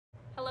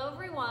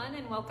everyone,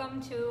 and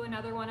welcome to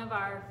another one of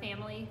our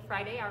Family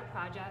Friday art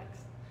projects.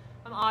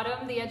 I'm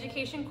Autumn, the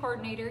education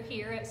coordinator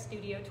here at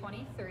Studio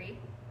 23.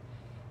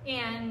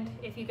 And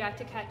if you got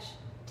to catch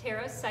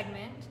Tara's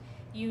segment,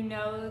 you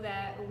know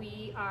that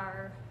we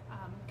are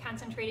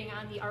concentrating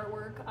on the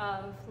artwork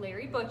of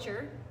Larry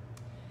Butcher.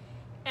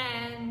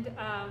 And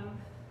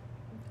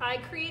I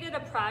created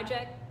a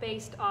project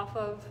based off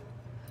of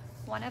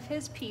one of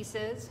his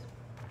pieces.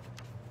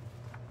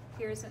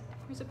 Here's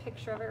a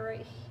picture of it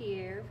right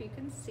here, if you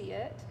can see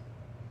it.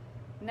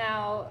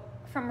 Now,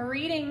 from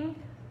reading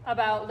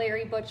about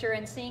Larry Butcher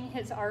and seeing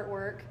his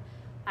artwork,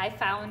 I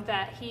found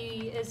that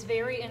he is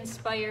very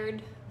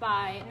inspired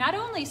by not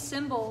only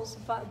symbols,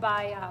 but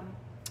by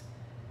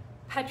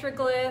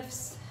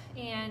petroglyphs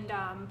and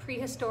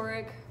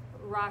prehistoric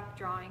rock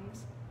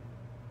drawings.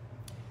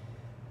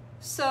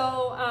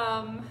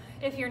 So,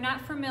 if you're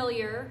not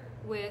familiar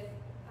with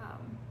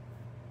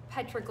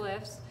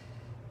petroglyphs,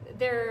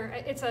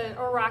 it's a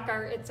rock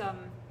art. It's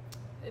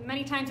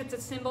many times it's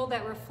a symbol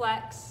that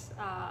reflects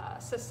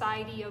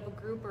society of a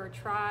group or a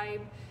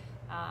tribe.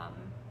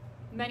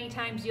 Many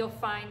times you'll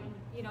find,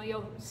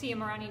 you'll see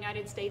them around the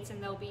United States,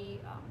 and they'll be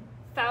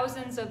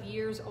thousands of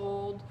years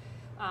old.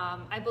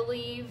 I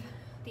believe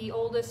the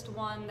oldest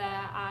one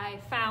that I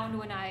found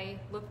when I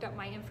looked up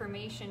my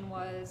information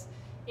was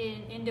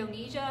in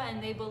Indonesia,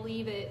 and they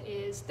believe it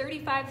is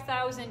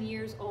 35,000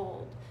 years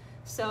old.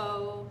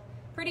 So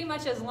pretty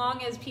much as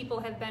long as people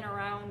have been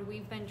around,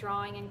 we've been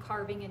drawing and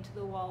carving into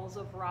the walls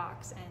of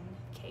rocks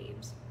and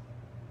caves.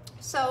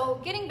 So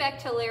getting back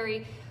to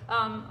Larry,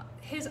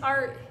 his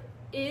art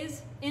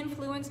is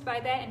influenced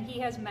by that, and he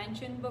has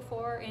mentioned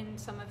before in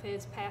some of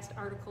his past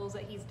articles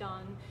that he's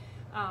done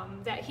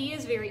that he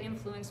is very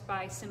influenced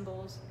by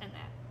symbols and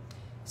that.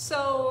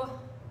 So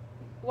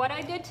what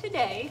I did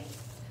today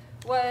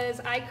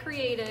was I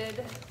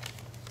created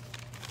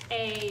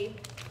a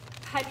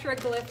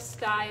petroglyph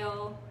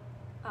style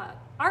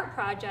art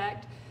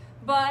project,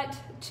 but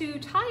to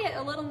tie it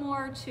a little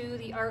more to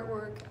the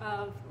artwork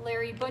of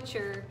Larry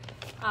Butcher,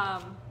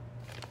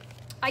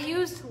 I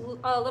used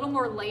a little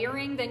more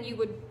layering than you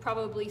would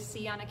probably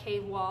see on a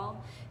cave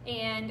wall,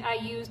 and I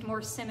used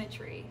more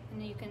symmetry.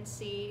 And you can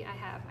see I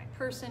have my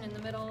person in the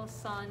middle,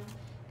 sun,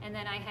 and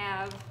then I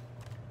have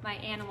my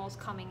animals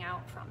coming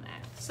out from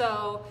that.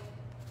 So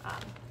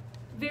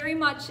very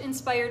much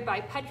inspired by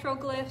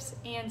petroglyphs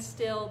and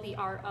still the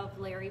art of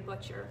Larry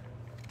Butcher.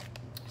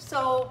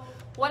 So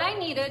what I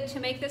needed to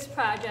make this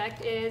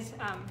project is,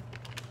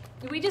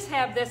 we just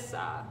have this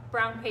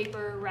brown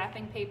paper,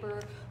 wrapping paper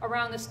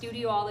around the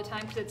studio all the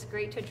time because it's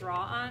great to draw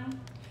on.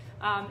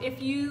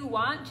 If you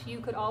want, you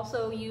could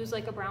also use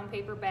like a brown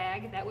paper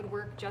bag. That would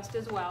work just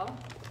as well.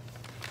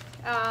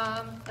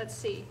 Let's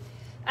see.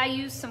 I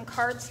used some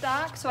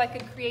cardstock so I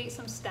could create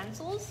some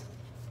stencils.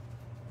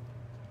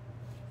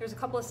 There's a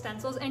couple of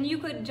stencils, and you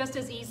could just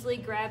as easily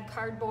grab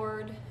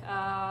cardboard,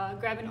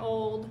 grab an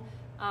old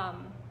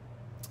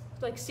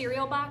like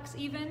cereal box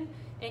even,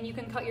 and you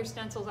can cut your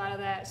stencils out of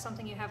that,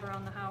 something you have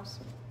around the house.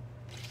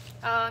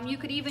 You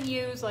could even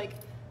use like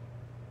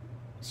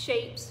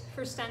shapes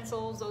for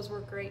stencils, those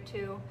work great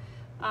too.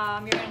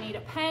 You're gonna need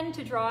a pen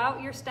to draw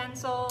out your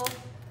stencil.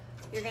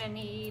 You're gonna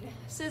need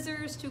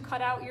scissors to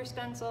cut out your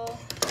stencil.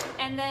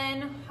 And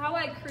then how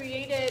I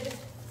created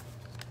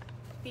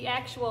the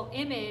actual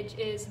image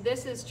is,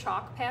 this is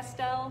chalk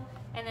pastel,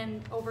 and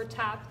then over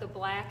top, the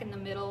black in the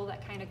middle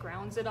that kind of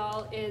grounds it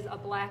all is a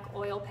black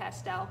oil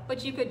pastel.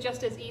 But you could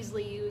just as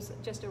easily use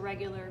just a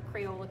regular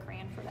Crayola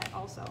crayon for that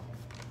also.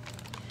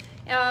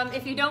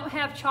 If you don't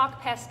have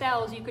chalk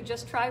pastels, you could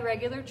just try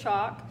regular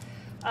chalk.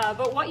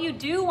 But what you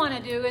do want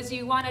to do is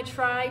you want to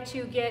try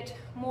to get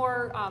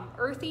more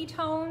earthy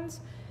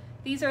tones.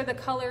 These are the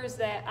colors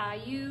that I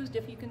used,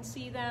 if you can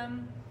see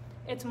them.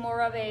 It's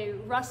more of a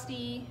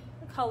rusty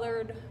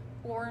colored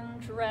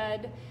orange,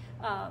 red,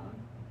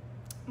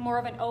 more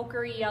of an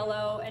ochre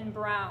yellow and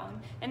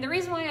brown. And the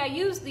reason why I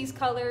use these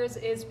colors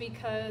is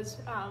because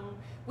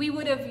we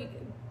would have,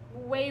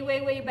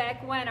 way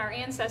back when, our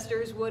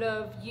ancestors would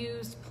have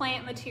used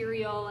plant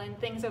material and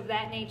things of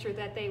that nature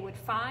that they would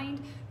find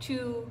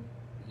to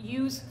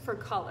use for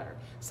color.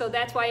 So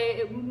that's why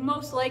it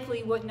most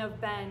likely wouldn't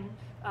have been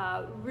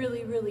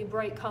really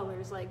bright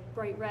colors like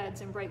bright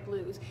reds and bright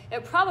blues.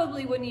 It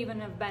probably wouldn't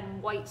even have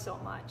been white so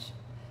much.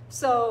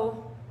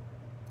 So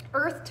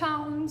earth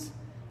tones,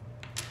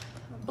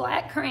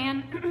 black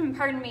crayon,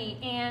 pardon me,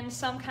 and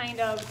some kind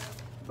of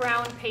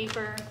brown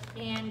paper.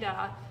 And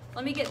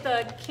let me get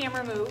the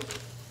camera moved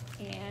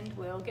and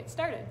we'll get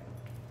started.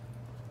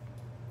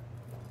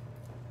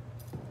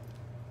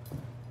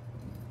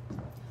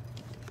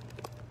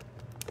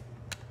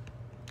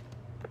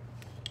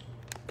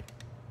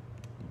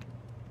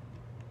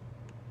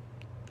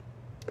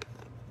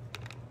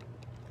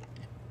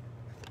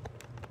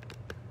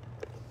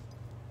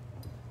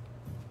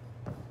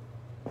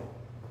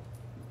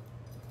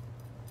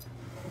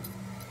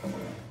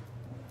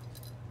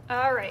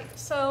 All right,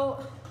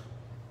 so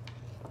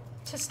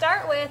to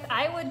start with,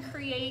 I would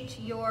create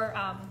your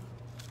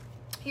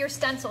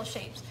stencil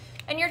shapes.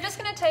 And you're just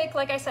gonna take,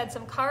 like I said,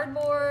 some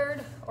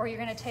cardboard, or you're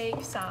gonna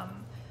take some,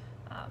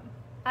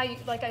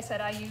 like I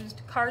said, I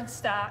used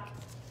cardstock.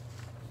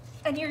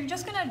 And you're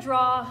just gonna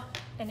draw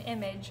an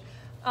image.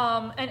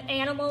 An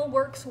animal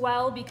works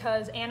well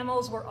because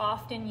animals were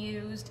often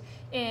used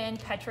in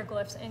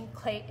petroglyphs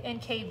and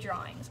cave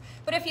drawings.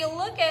 But if you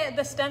look at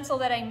the stencil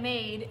that I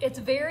made, it's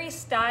very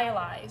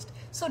stylized.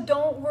 So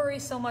don't worry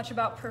so much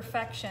about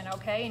perfection,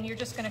 okay? And you're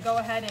just gonna go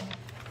ahead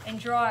and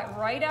draw it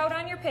right out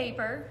on your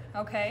paper,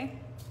 okay?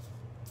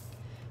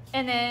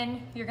 And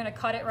then you're gonna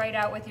cut it right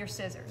out with your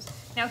scissors.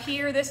 Now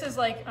here, this is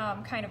like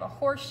kind of a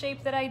horse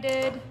shape that I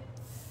did.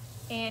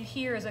 And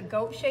here is a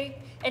goat shape.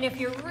 And if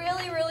you're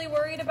really, really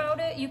worried about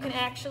it, you can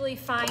actually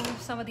find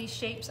some of these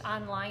shapes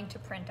online to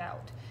print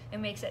out. It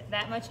makes it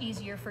that much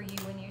easier for you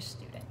and your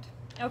student.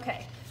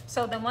 Okay,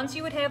 so then once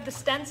you would have the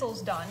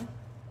stencils done,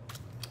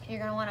 you're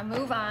gonna wanna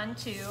move on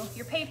to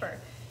your paper.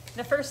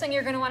 The first thing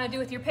you're gonna wanna do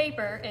with your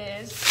paper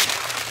is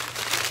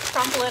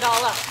crumple it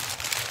all up.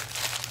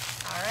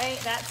 All right,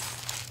 that's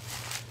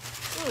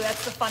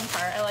the fun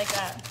part, I like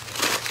that.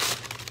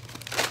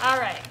 All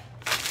right.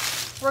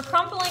 We're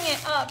crumpling it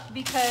up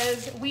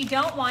because we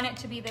don't want it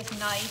to be this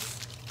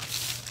nice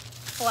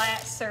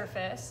flat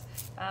surface.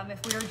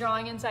 If we were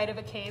drawing inside of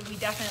a cave, we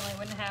definitely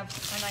wouldn't have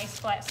a nice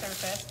flat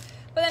surface.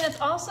 But then it's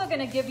also going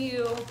to give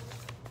you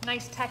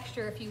nice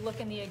texture. If you look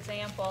in the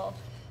example,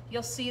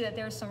 you'll see that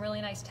there's some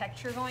really nice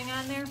texture going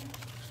on there.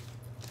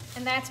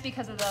 And that's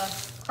because of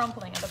the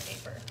crumpling of the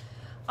paper.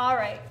 All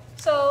right,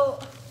 so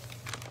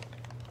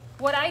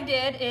what I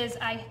did is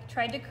I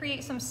tried to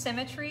create some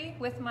symmetry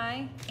with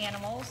my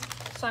animals.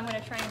 So I'm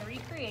gonna try and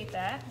recreate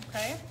that,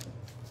 okay?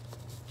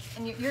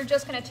 And you're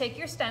just gonna take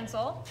your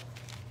stencil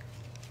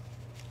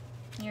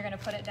and you're gonna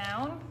put it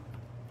down.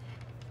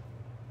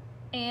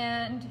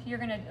 And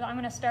I'm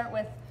gonna start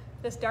with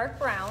this dark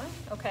brown,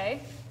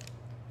 okay?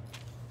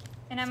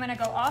 And I'm gonna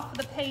go off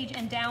the page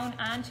and down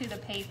onto the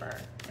paper,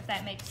 if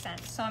that makes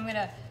sense. So I'm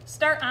gonna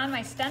start on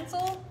my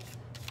stencil,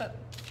 but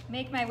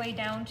make my way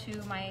down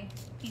to my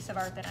piece of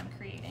art that I'm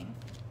creating.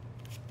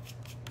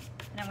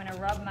 And I'm gonna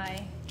rub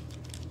my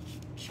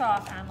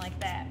chalk on like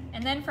that.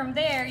 And then from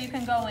there, you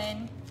can go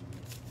in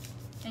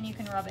and you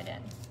can rub it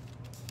in.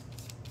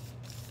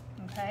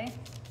 Okay?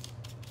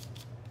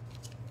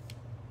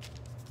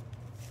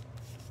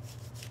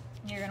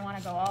 And you're gonna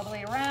wanna go all the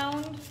way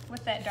around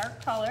with that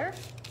dark color.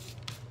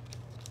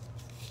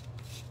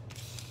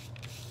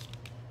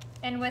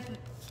 And with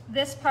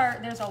this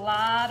part, there's a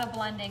lot of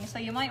blending, so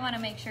you might wanna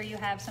make sure you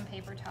have some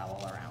paper towel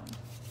around.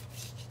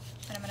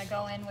 And I'm gonna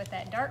go in with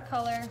that dark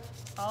color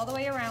all the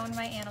way around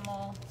my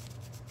animal,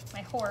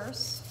 my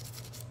horse,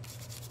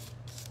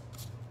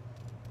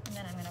 and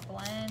then I'm going to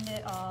blend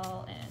it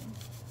all in.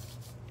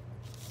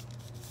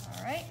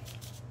 All right,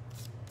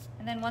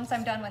 and then once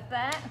I'm done with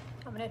that,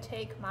 I'm going to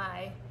take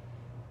my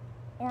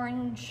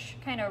orange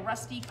kind of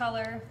rusty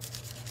color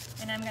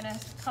and I'm going to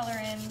color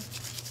in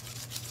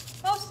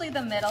mostly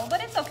the middle,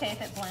 but it's okay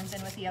if it blends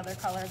in with the other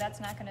color.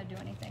 That's not going to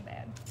do anything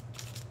bad.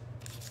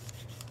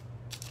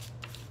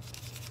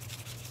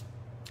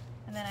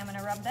 And then I'm going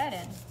to rub that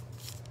in.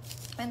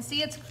 And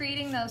see, it's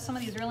creating some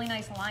of these really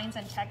nice lines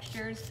and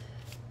textures,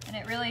 and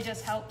it really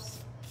just helps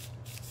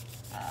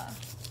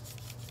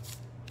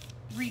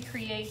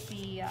recreate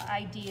the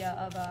idea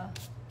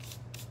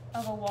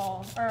of a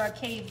wall, or a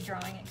cave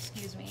drawing,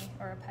 excuse me,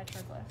 or a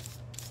petroglyph.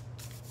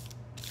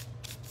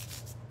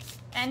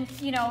 And,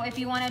 you know, if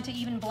you wanted to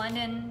even blend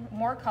in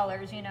more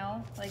colors, you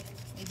know, like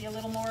maybe a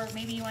little more,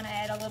 maybe you want to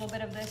add a little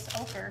bit of this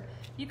ochre,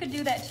 you could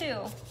do that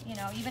too. You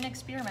know, even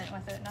experiment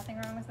with it, nothing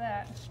wrong with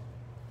that.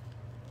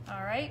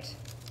 All right,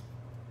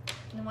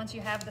 and then once you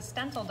have the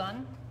stencil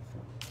done,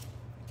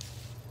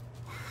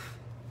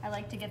 I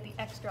like to get the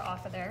extra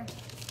off of there,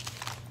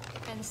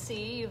 and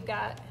see you've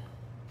got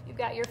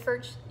your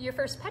first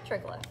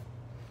petroglyph.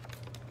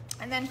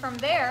 And then from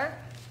there,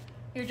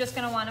 you're just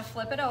going to want to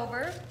flip it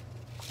over,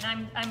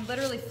 and I'm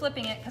literally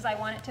flipping it because I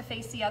want it to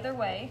face the other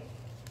way.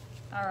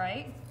 All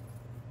right,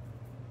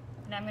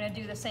 and I'm going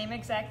to do the same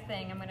exact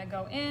thing. I'm going to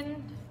go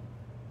in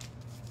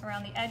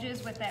around the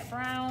edges with that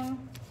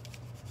brown.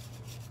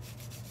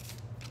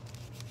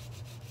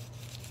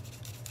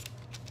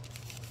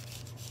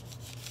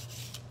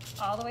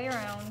 All the way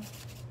around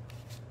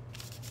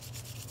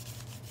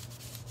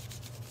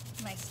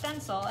my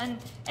stencil. And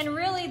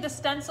really the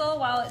stencil,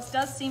 while it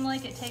does seem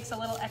like it takes a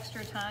little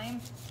extra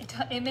time,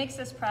 it makes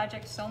this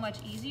project so much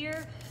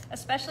easier,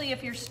 especially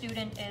if your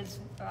student is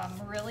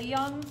really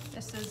young.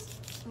 This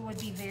would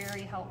be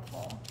very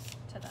helpful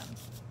to them.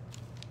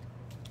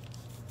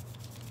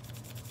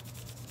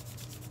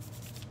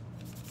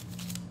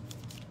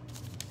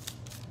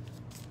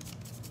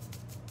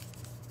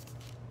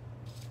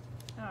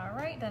 All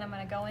right, then I'm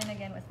going to go in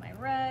again with my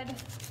red.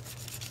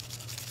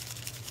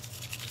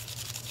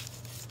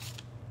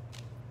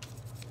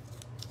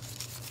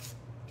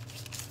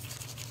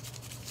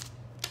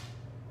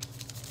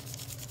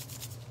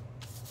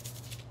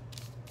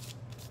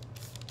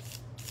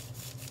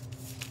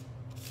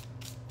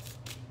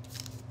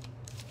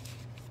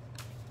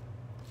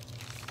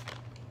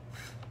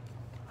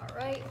 All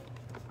right. right,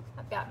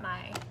 I've got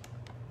my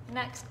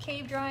next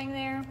cave drawing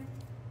there.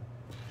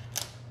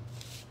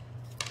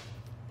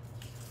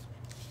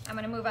 I'm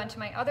gonna move on to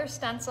my other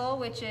stencil,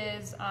 which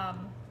is, I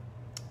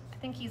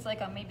think he's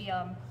like maybe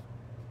a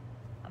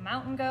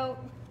mountain goat.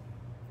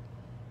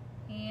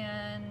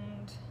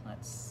 And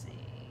let's see.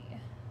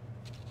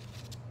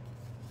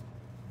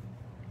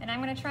 And I'm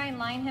gonna try and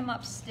line him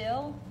up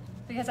still,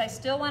 because I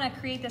still wanna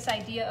create this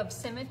idea of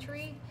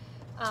symmetry.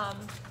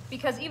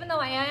 Because even though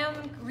I am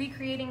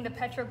recreating the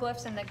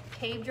petroglyphs and the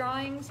cave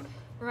drawings,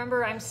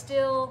 remember I'm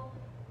still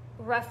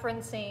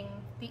referencing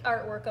the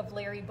artwork of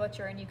Larry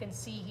Butcher, and you can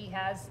see he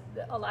has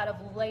a lot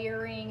of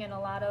layering and a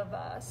lot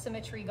of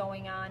symmetry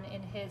going on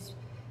in his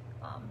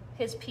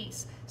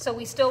piece. So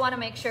we still want to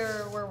make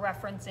sure we're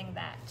referencing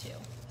that too.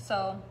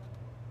 So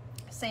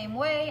same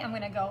way, I'm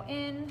going to go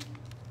in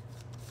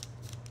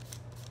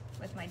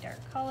with my dark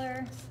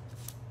color.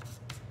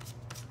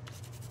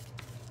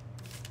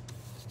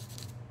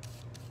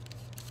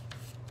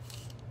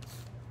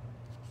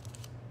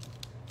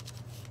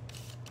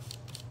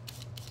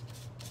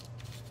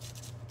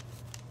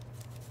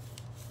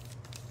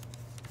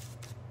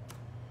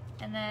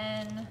 And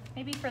then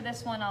maybe for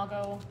this one, I'll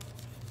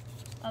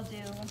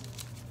do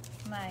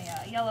my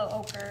yellow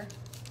ochre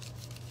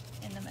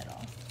in the middle.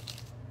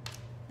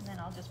 And then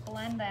I'll just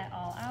blend that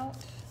all out.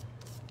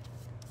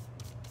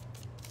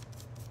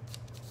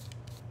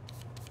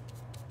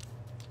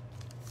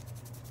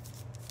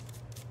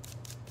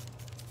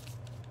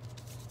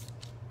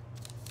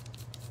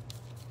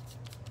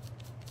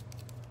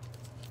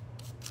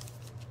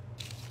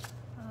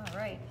 All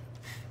right.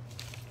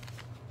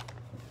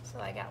 So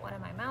I got one of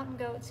my mountain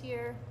goats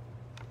here.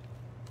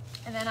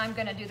 And then I'm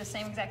gonna do the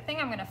same exact thing.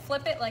 I'm gonna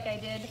flip it like I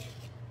did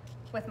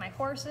with my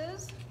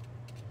horses.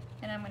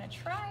 And I'm gonna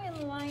try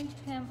and line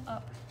him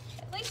up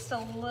at least a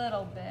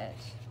little bit.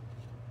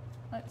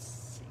 Let's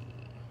see.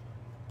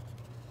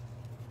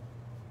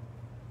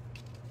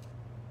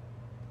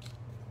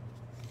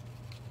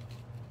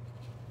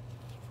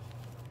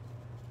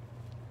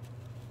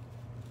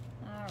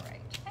 All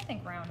right, I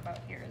think round about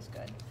here is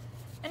good.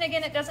 And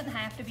again, it doesn't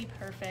have to be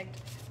perfect,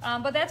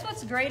 but that's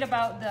what's great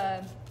about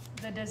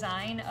the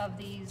design of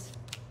these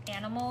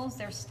animals.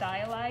 They're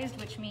stylized,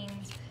 which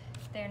means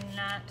they're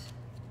not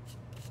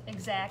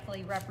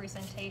exactly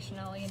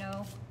representational, you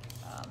know.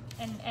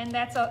 And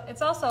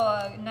it's also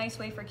a nice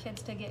way for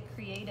kids to get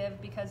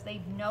creative, because they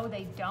know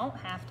they don't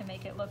have to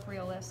make it look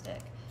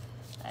realistic.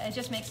 It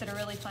just makes it a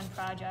really fun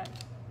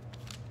project.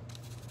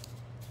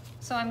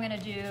 So I'm gonna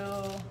do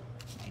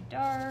my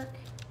dark.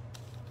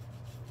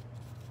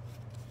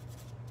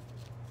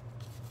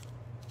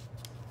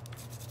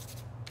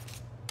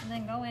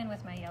 And then go in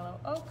with my yellow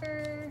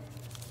ochre.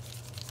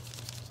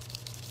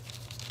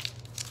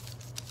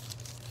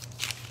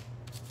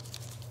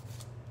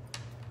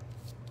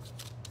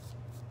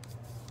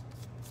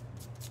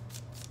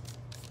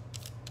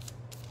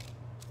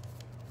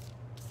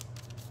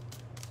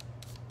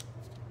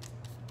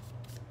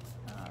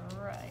 All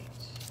right.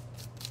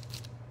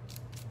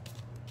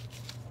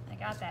 I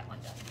got that one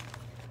done.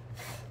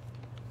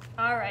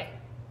 All right.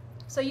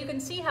 So you can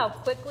see how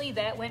quickly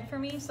that went for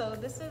me. So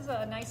this is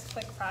a nice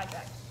quick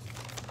project.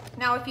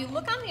 Now, if you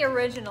look on the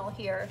original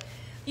here,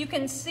 you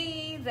can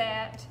see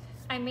that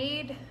I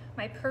made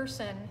my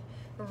person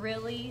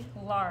really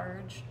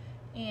large,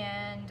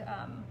 and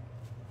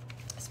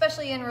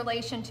especially in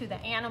relation to the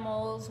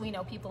animals. We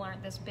know people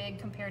aren't this big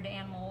compared to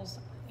animals,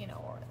 you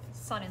know, or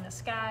sun in the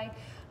sky.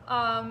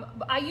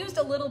 I used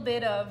a little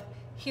bit of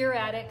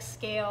hieratic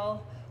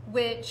scale,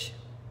 which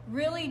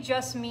really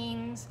just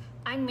means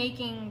I'm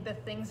making the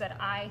things that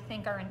I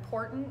think are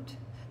important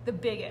the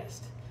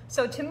biggest.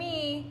 So to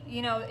me,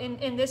 you know,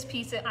 in this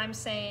piece, I'm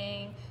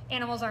saying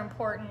animals are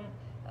important,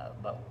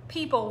 but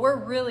people, we're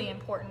really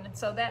important. And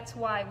so that's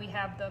why we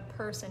have the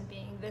person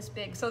being this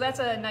big. So that's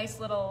a nice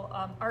little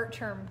art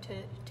term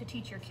to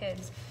teach your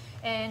kids.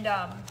 And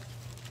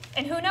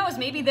who knows,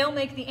 maybe they'll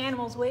make the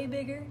animals way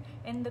bigger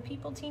and the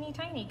people teeny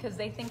tiny, because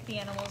they think the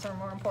animals are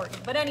more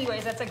important. But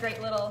anyways, that's a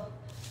great little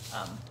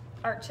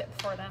art tip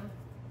for them.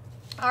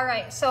 All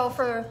right, so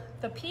for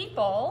the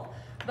people,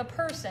 the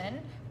person,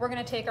 we're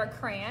gonna take our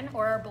crayon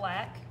or our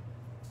black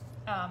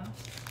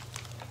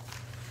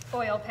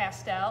oil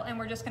pastel, and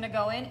we're just gonna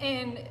go in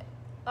and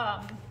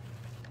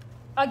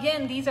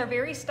again, these are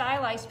very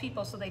stylized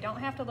people, so they don't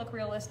have to look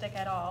realistic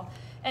at all.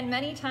 And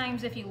many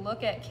times if you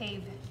look at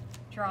cave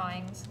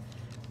drawings,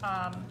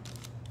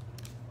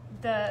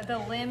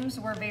 the limbs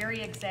were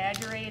very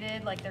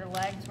exaggerated, like their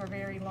legs were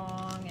very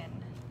long, and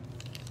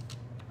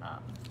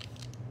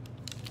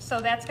so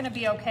that's gonna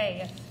be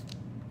okay if,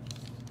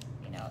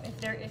 you know, if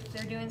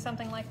they're doing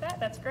something like that,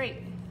 that's great.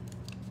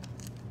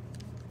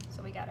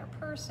 So we got our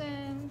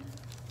person.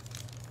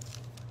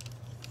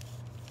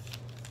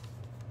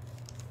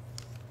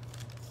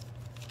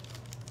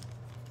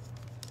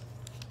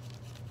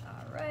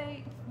 All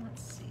right,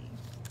 let's see.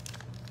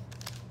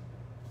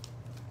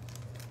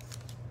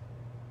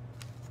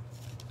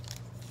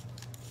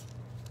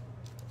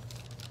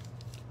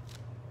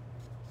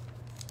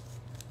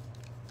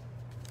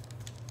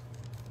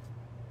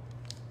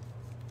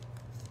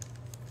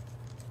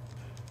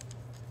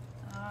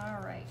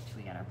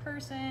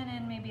 person,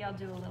 and maybe I'll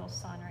do a little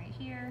sun right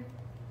here.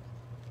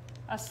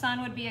 A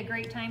sun would be a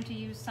great time to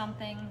use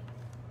something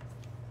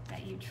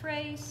that you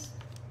trace,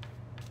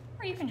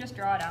 or you can just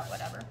draw it out,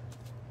 whatever.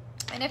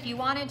 And if you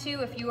wanted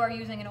to, if you are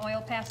using an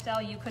oil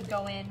pastel, you could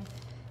go in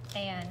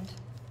and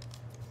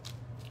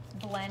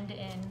blend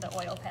in the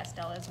oil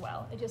pastel as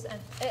well. It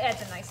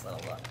adds a nice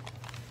little look.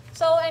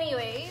 So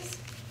anyways,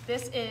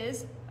 this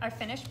is our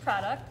finished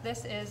product.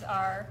 This is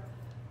our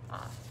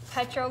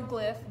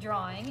petroglyph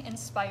drawing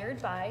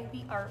inspired by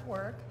the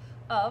artwork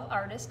of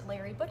artist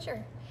Larry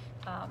Butcher.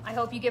 I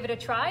hope you give it a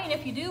try, and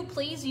if you do,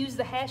 please use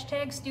the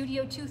hashtag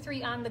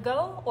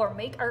Studio23OnTheGo or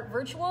Make Art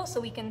Virtual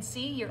so we can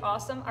see your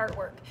awesome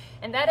artwork.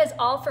 And that is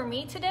all for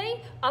me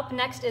today. Up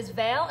next is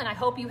Val, and I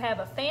hope you have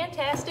a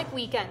fantastic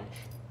weekend.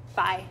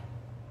 Bye.